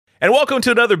And welcome to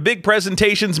another Big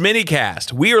Presentations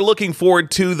minicast. We are looking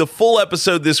forward to the full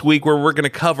episode this week where we're going to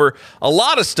cover a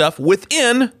lot of stuff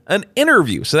within an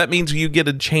interview. So that means you get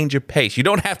a change of pace. You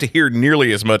don't have to hear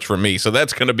nearly as much from me, so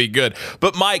that's going to be good.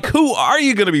 But Mike, who are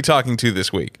you going to be talking to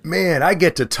this week? Man, I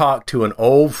get to talk to an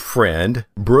old friend,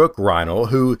 Brook,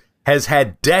 who has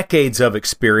had decades of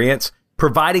experience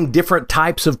providing different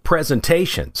types of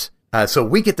presentations. So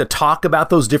we get to talk about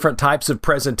those different types of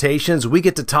presentations. We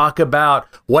get to talk about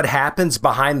what happens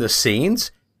behind the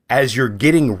scenes as you're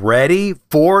getting ready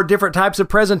for different types of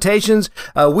presentations.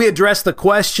 We address the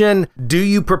question, do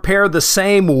you prepare the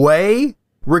same way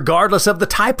regardless of the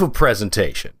type of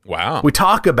presentation? Wow. We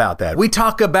talk about that. We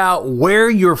talk about where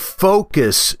your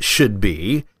focus should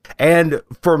be. And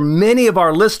for many of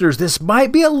our listeners, this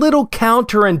might be a little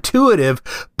counterintuitive,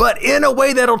 but in a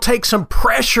way that'll take some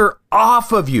pressure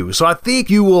off of you. So I think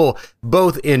you will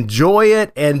both enjoy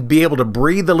it and be able to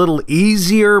breathe a little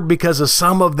easier because of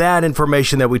some of that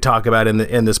information that we talk about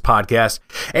in this podcast.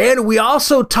 And we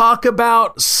also talk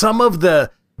about some of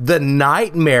the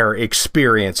nightmare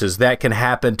experiences that can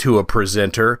happen to a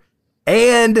presenter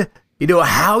and,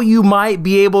 how you might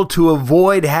be able to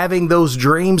avoid having those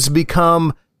dreams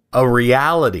become a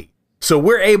reality. So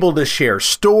we're able to share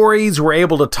stories. We're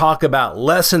able to talk about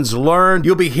lessons learned.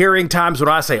 You'll be hearing times when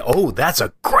I say, oh, that's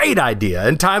a great idea.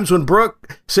 And times when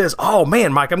Brook says, oh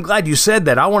man, Mike, I'm glad you said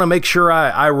that. I want to make sure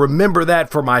I remember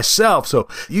that for myself. So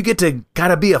you get to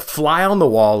kind of be a fly on the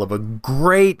wall of a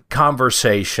great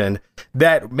conversation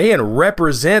that, man,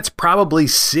 represents probably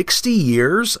 60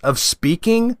 years of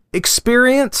speaking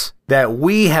experience that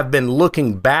we have been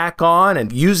looking back on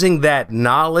and using that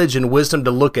knowledge and wisdom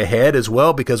to look ahead as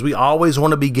well, because we always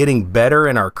want to be getting better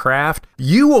in our craft.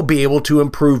 You will be able to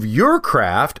improve your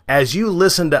craft as you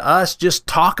listen to us just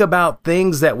talk about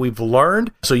things that we've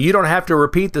learned, so you don't have to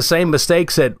repeat the same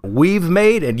mistakes that we've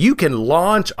made, and you can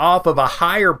launch off of a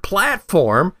higher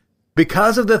platform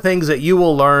because of the things that you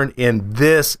will learn in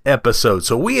this episode.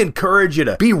 So we encourage you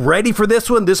to be ready for this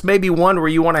one. This may be one where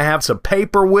you want to have some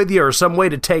paper with you or some way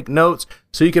to take notes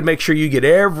so you can make sure you get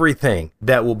everything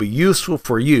that will be useful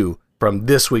for you from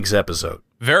this week's episode.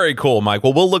 Very cool, Mike.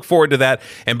 Well, we'll look forward to that.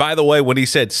 And by the way, when he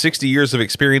said 60 years of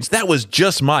experience, that was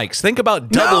just Mike's. Think about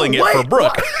doubling it for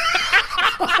Brook.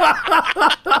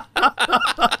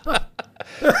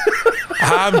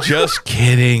 I'm just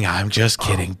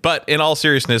kidding. But in all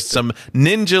seriousness, some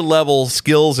ninja level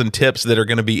skills and tips that are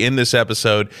going to be in this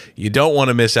episode. You don't want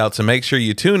to miss out. So make sure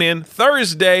you tune in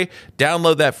Thursday,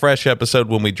 download that fresh episode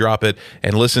when we drop it,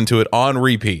 and listen to it on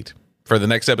repeat for the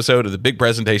next episode of the Big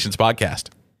Presentations podcast.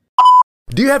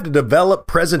 Do you have to develop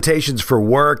presentations for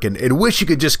work and wish you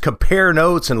could just compare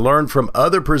notes and learn from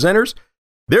other presenters?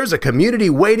 There's a community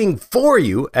waiting for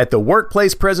you at the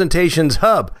Workplace Presentations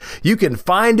Hub. You can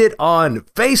find it on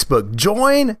Facebook.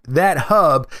 Join that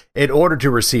hub in order to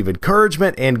receive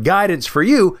encouragement and guidance for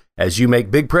you as you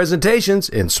make big presentations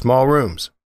in small rooms.